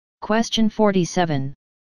Question 47.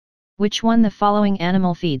 Which one the following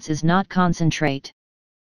animal feeds is not concentrate?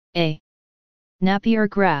 A. Napier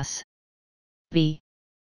grass. B.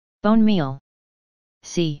 Bone meal.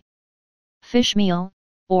 C. Fish meal,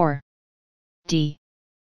 or D.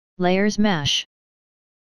 Layers mash.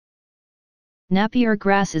 Napier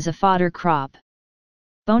grass is a fodder crop.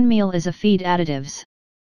 Bone meal is a feed additives.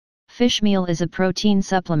 Fish meal is a protein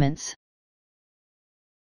supplements.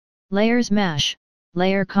 Layers mash.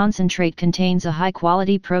 Layer concentrate contains a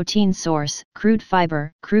high-quality protein source, crude fiber,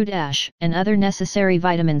 crude ash, and other necessary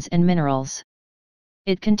vitamins and minerals.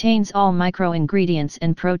 It contains all micro-ingredients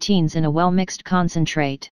and proteins in a well-mixed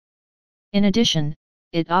concentrate. In addition,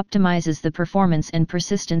 it optimizes the performance and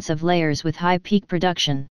persistence of layers with high peak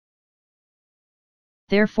production.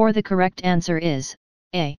 Therefore the correct answer is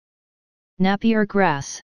A. Napier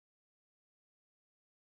grass.